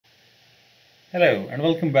Hello and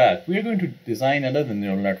welcome back. We are going to design another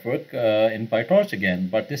neural network in PyTorch again,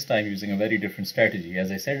 but this time using a very different strategy. As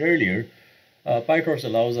I said earlier, PyTorch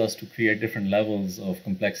allows us to create different levels of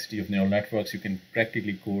complexity of neural networks. You can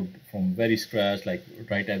practically code from very scratch, like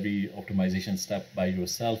write every optimization step by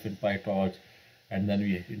yourself in PyTorch. And then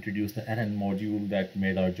we introduced the NN module that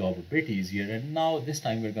made our job a bit easier. And now this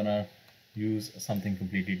time we're going to use something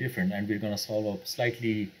completely different, and we're going to solve a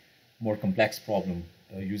slightly more complex problem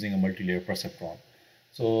using a multi-layer perceptron.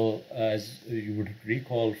 So as you would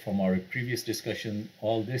recall from our previous discussion,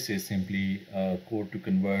 all this is simply code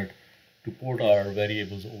to port our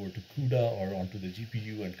variables over to CUDA or onto the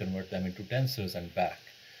GPU and convert them into tensors and back.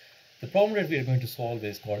 The problem that we are going to solve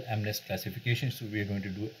is called MNIST classification. So we are going to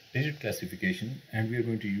do digit classification, and we are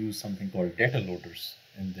going to use something called Dataloaders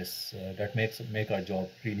in this that make our job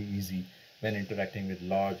really easy when interacting with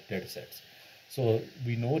large data sets. So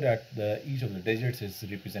we know that each of the digits is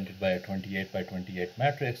represented by a 28 by 28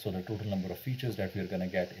 matrix. So the total number of features that we are going to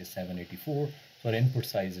get is 784. So our input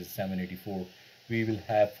size is 784. We will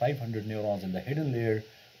have 500 neurons in the hidden layer.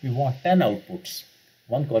 We want 10 outputs,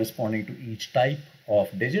 one corresponding to each type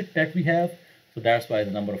of digit that we have. So that's why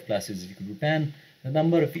the number of classes is equal to 10. The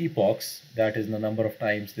number of epochs, that is the number of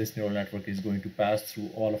times this neural network is going to pass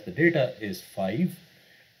through all of the data, is 5.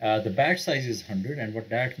 The batch size is 100, and what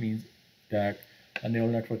that means that our neural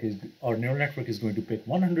network is going to pick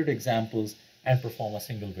 100 examples and perform a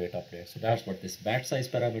single weight update. So that's what this batch size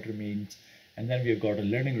parameter means. And then we've got a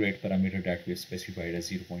learning rate parameter that we've specified as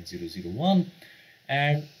 0.001.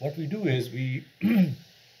 And what we do is we,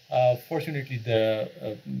 fortunately, the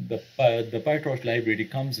PyTorch library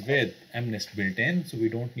comes with MNIST built in, so we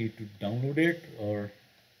don't need to download it or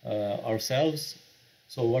ourselves.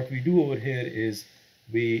 So what we do over here is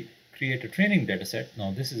we create a training data set.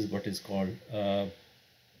 Now this is what is called, so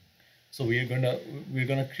we're gonna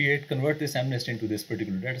convert this MNIST into this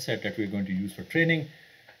particular data set that we're going to use for training.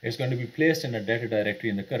 It's going to be placed in a data directory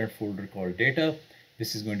in the current folder called data.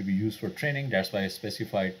 This is going to be used for training. That's why I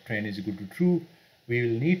specified train is equal to true. We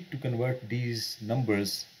will need to convert these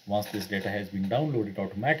numbers once this data has been downloaded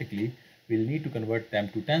automatically. We'll need to convert them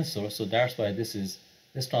to tensor. So that's why this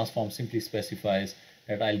transform simply specifies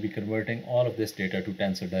that I'll be converting all of this data to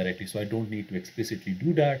tensor directly. So I don't need to explicitly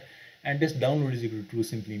do that. And this download is equal to true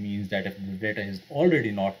simply means that if the data is already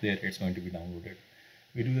not there, it's going to be downloaded.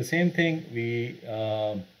 We do the same thing. We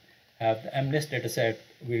have the MNIST data set.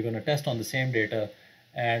 We're going to test on the same data,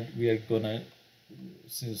 and we are going to,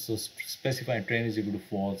 so specifying train is equal to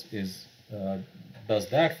false does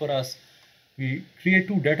that for us. We create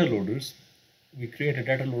two data loaders. We create a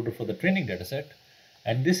data loader for the training data set,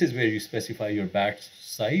 and this is where you specify your batch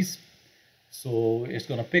size. So it's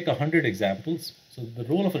going to pick 100 examples. So the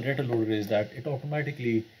role of a data loader is that it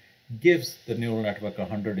automatically gives the neural network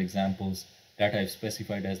 100 examples that I've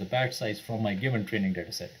specified as the batch size from my given training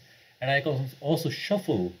data set. And I can also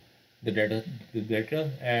shuffle the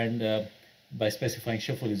data, and by specifying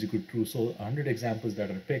shuffle is equal to true. So 100 examples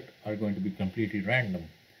that are picked are going to be completely random.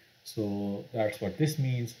 So that's what this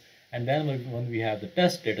means. And then when we have the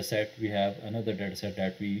test data set, we have another data set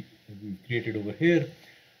that we've created over here.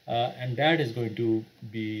 And that is going to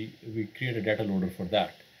be, we create a data loader for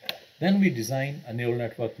that. Then we design a neural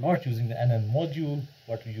network not using the NN module,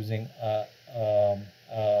 but we're using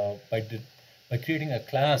by creating a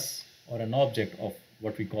class or an object of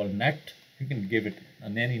what we call net. You can give it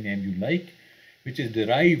any name you like, which is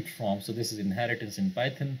derived from, so this is inheritance in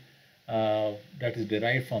Python, that is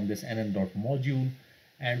derived from this nn.module.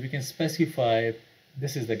 And we can specify,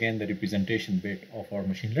 this is again the representation bit of our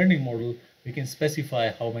machine learning model. We can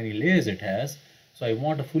specify how many layers it has. So I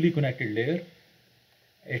want a fully connected layer.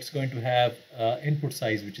 It's going to have input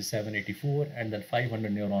size, which is 784, and then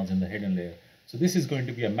 500 neurons in the hidden layer. So this is going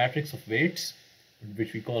to be a matrix of weights,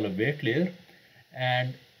 which we call a weight layer.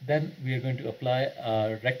 And then we are going to apply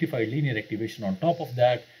a rectified linear activation on top of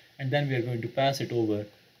that. And then we are going to pass it over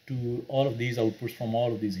to all of these outputs from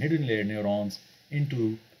all of these hidden layer neurons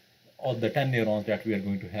into all the 10 neurons that we are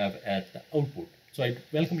going to have at the output. So I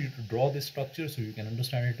welcome you to draw this structure so you can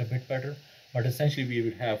understand it a bit better. But essentially we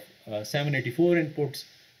would have 784 inputs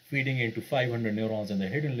feeding into 500 neurons in the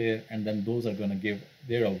hidden layer, and then those are going to give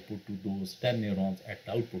their output to those 10 neurons at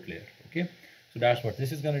the output layer. Okay, so that's what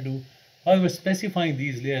this is going to do. However, specifying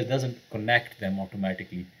these layers doesn't connect them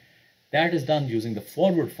automatically. That is done using the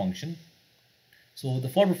forward function. So the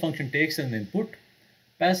forward function takes an input,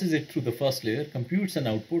 passes it through the first layer, computes an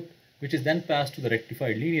output, which is then passed to the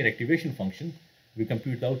rectified linear activation function. We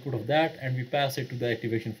compute the output of that, and we pass it to the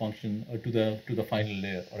activation function, or to the final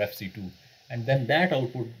layer, or FC2. And then that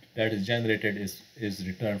output that is generated is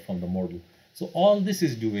returned from the model. So all this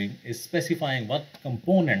is doing is specifying what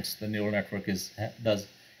components the neural network has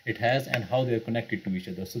and how they are connected to each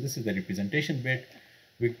other. So this is the representation bit.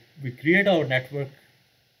 We create our network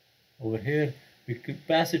over here. We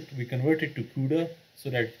convert it to CUDA so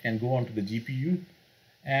that it can go onto the GPU,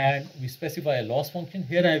 and we specify a loss function.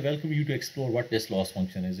 Here I welcome you to explore what this loss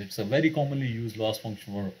function is. It's a very commonly used loss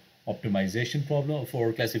function for optimization problem,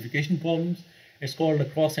 for classification problems. It's called a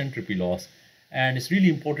cross entropy loss, and it's really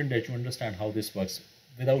important that you understand how this works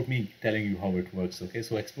without me telling you how it works. Okay,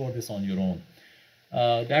 so explore this on your own.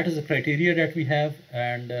 That is the criteria that we have,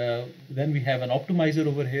 and then we have an optimizer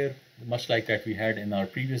over here, much like that we had in our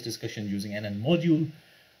previous discussion using NN module.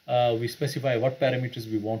 We specify what parameters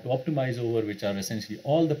we want to optimize over, which are essentially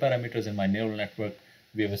all the parameters in my neural network.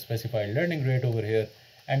 We have a specified learning rate over here,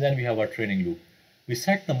 and then we have our training loop. We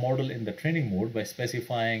set the model in the training mode by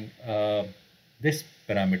specifying this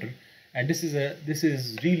parameter, and this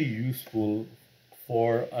is really useful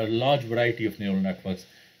for a large variety of neural networks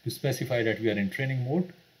to specify that we are in training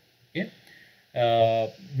mode. Okay,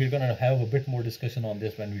 we're going to have a bit more discussion on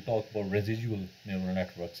this when we talk about residual neural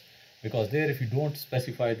networks, because there, if you don't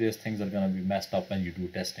specify these things, are going to be messed up when you do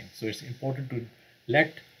testing. So it's important to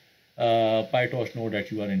let PyTorch know that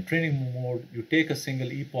you are in training mode. You take a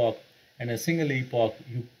single epoch, and a single epoch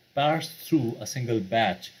you parse through a single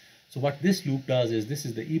batch. So what this loop does is, this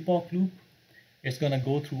is the epoch loop. It's going to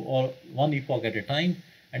go through one epoch at a time,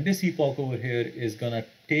 and this epoch over here is going to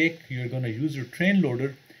you're going to use your train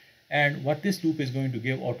loader, and what this loop is going to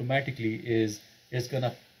give automatically is it's going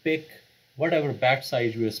to pick whatever batch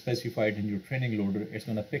size you have specified in your training loader. It's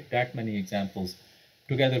going to pick that many examples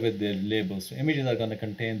together with their labels. So images are going to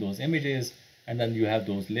contain those images, and then you have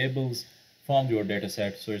those labels from your data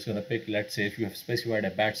set. So it's going to pick, let's say if you have specified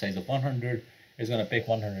a batch size of 100, it's going to pick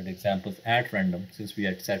 100 examples at random, since we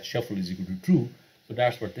had set shuffle is equal to true. So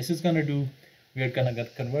that's what this is going to do. We are going to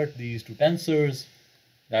convert these to tensors.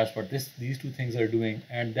 That's what these two things are doing,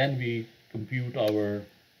 and then we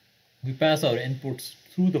pass our inputs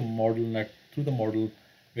through the model.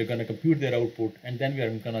 We're going to compute their output, and then we are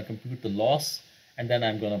going to compute the loss, and then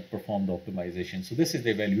I'm going to perform the optimization. So this is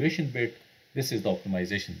the evaluation bit. This is the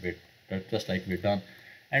optimization bit, just like we're done.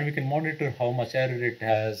 And we can monitor how much error it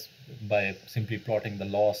has by simply plotting the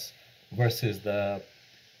loss versus the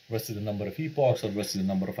number of epochs or versus the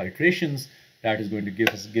number of iterations. That is going to give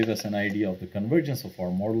us an idea of the convergence of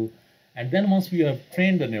our model. And then once we have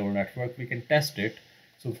trained the neural network, we can test it.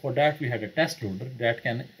 So for that, we had a test loader that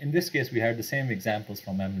can, in this case, we had the same examples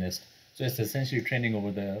from MNIST. So it's essentially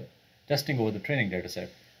testing over the training data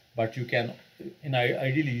set. But you can,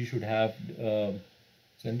 ideally you should have, so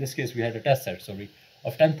in this case, we had a test set,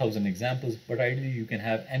 of 10,000 examples, but ideally you can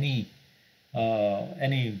have any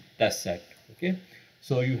test set, okay?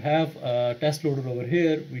 So you have a test loader over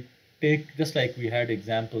here. We take, just like we had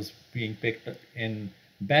examples being picked in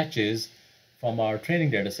batches from our training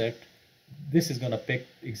data set, this is going to pick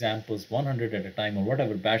examples 100 at a time, or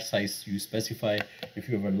whatever batch size you specify. If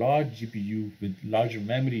you have a large GPU with larger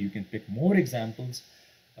memory, you can pick more examples,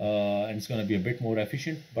 and it's going to be a bit more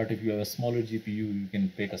efficient. But if you have a smaller GPU, you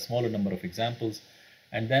can pick a smaller number of examples.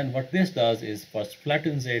 And then what this does is first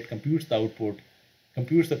flattens it, computes the output,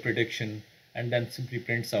 computes the prediction, and then simply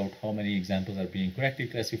prints out how many examples are being correctly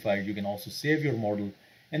classified. You can also save your model.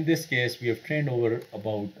 In this case, we have trained over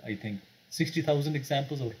about, I think, 60,000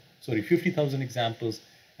 examples, or sorry, 50,000 examples,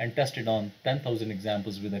 and tested on 10,000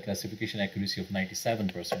 examples with a classification accuracy of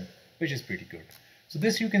 97%, which is pretty good. So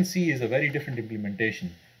this, you can see, is a very different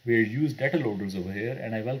implementation. We use Dataloaders over here,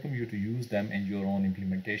 and I welcome you to use them in your own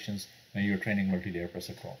implementations when you're training multi-layer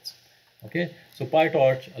perceptrons. Okay, so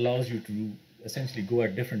PyTorch allows you to essentially go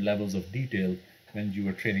at different levels of detail when you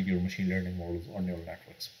are training your machine learning models or neural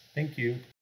networks. Thank you.